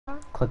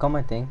Click on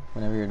my thing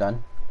whenever you're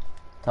done.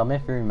 Tell me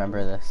if you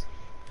remember this.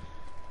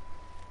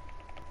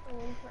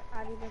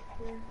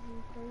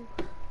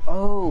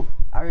 Oh,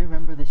 I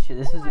remember this shit.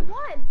 This is. I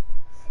won.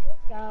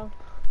 Let's go.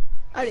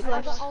 I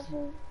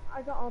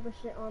got all the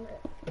shit on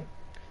it.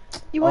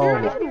 You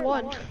wouldn't have even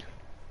won.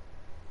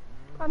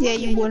 Yeah,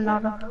 you would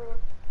not have.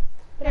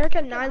 Eric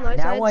had 9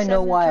 lives. Now I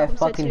know why I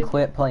fucking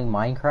quit playing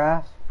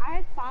Minecraft. I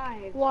had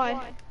 5.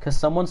 Why? Cause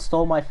someone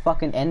stole my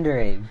fucking Ender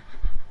egg.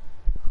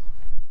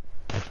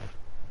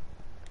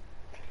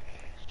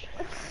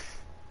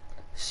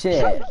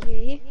 Shit.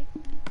 Okay.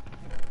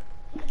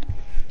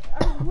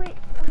 Wait,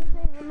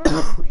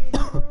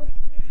 remember?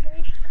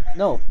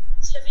 No.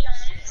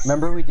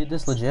 Remember we did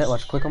this legit?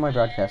 Watch, click on my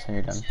broadcast when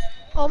you're done.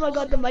 Oh my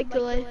god, the mic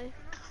delay.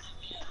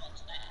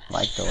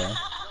 Mic delay.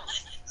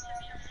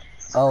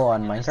 Oh,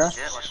 on Minecraft?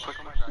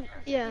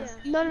 Yeah.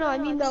 No, I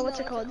mean what's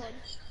it called?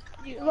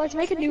 Let's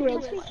make a new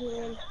world.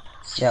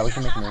 Yeah, we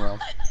can make a new world.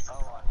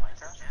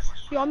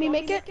 You want me to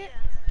make it?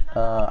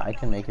 I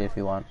can make it if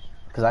you want.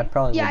 Cause I'd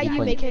probably Yeah, be you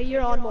playing... make it.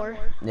 You're on more.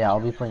 Yeah, I'll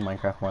be playing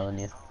Minecraft more than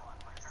you.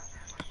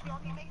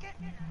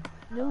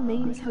 No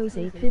names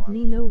Jose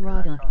Fibnino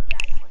Rada.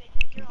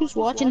 Who's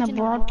watching the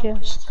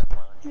broadcast?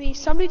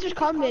 Somebody just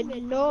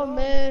commented, no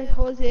me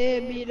Jose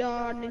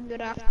Mira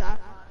Ningrafta.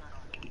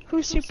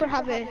 Who's super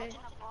happy?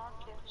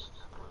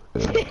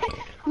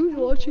 Who's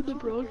watching the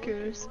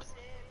broadcast?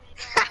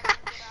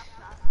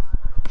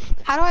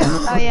 How do I?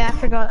 Oh yeah, I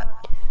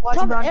forgot. Watch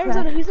Tom broadcast.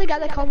 Arizona, who's the guy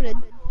that commented?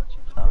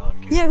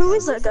 Yeah, who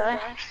is that guy?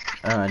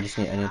 I need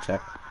to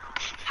check.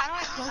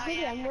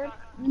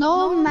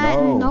 No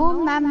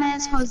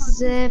mames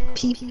Jose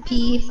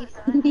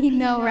PP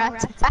no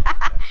rat.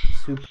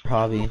 Super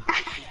hobby.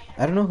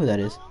 I don't know who that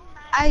is.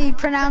 How do you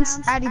pronounce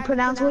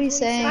what he's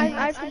saying?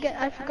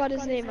 I forgot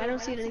his name. I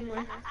don't see it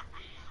anymore.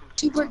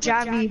 Super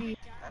Javi.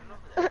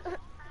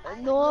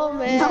 No No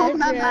man.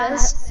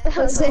 mames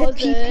Jose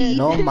PP.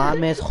 No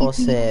mames,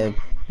 Jose.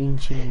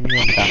 Pinche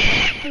mierda.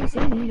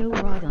 Jose Nino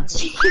Rada.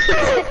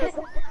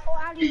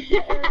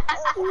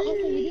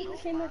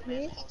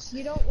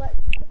 You don't let.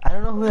 I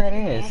don't know who that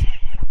is.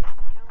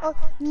 Oh,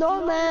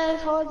 no man,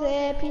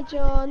 Jose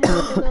Pigeon,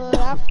 no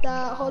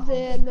Rafta,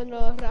 Jose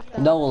no Rafta.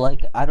 No,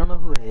 like, I don't know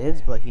who it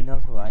is, but he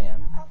knows who I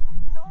am.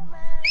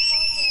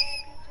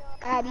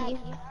 Abby.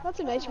 That's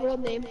a nice world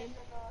name.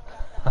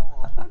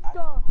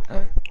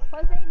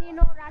 Jose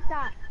Nino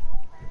Rata.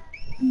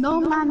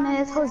 No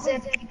mames Jose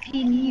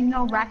PP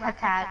no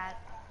ratatat.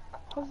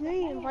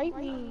 Jose, invite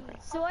me.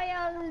 Soy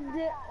el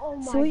de. Oh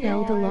my Soy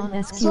el de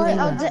la Soy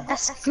el de Escuela.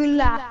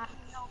 Escuela.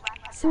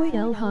 Soy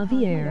el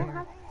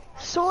Javier.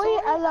 Soy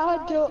el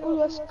de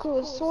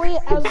Ulasco. Soy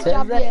el He says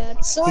that-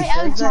 Javier. Soy He el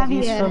says that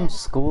he's Javier. from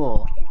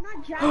school. It's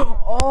not Javi.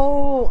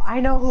 Oh, I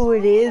know who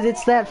it is.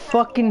 It's that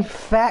fucking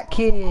fat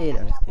kid.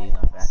 I'm just kidding, he's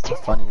not fat. He's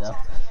funny though.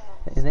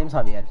 His name's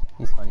Javier.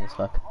 He's funny as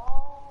fuck.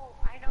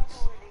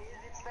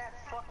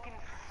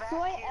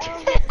 Soy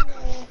el.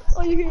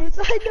 Oh, you hear it?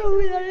 I know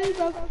who that is.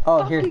 I'm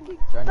Oh, here. fucking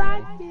Join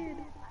fat me. kid.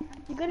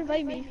 You gotta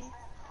invite me.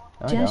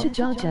 No, I Jaja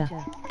don't.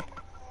 Jaja.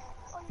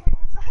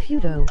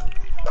 Puto.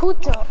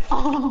 Puto.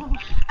 Oh,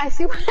 I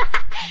see. Ja.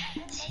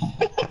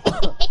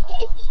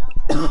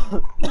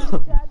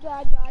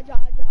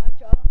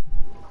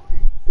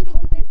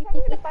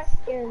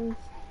 Questions.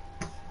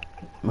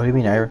 What do you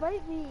mean, Ira?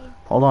 Invite me.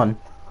 Hold on.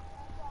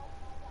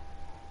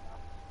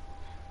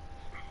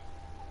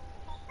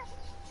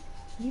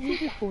 You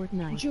do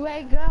Fortnite.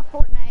 Draga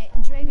Fortnite.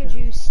 Draga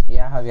juice.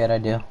 Yeah, Javier, I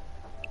do.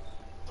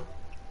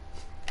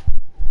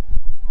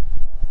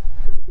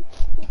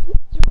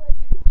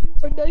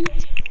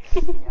 Fortnite.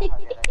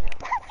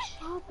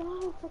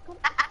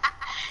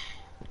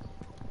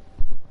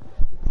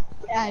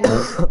 Yeah, I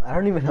know. I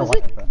don't even know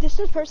Does why.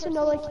 this person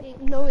know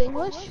no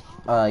English?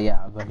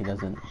 Yeah, but he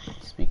doesn't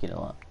speak it a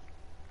lot.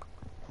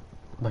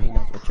 But he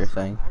knows what you're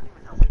saying.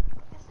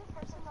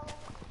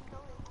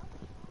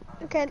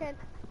 Okay,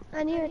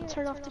 I need to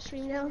turn off the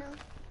stream now.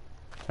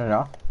 Turn it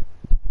off.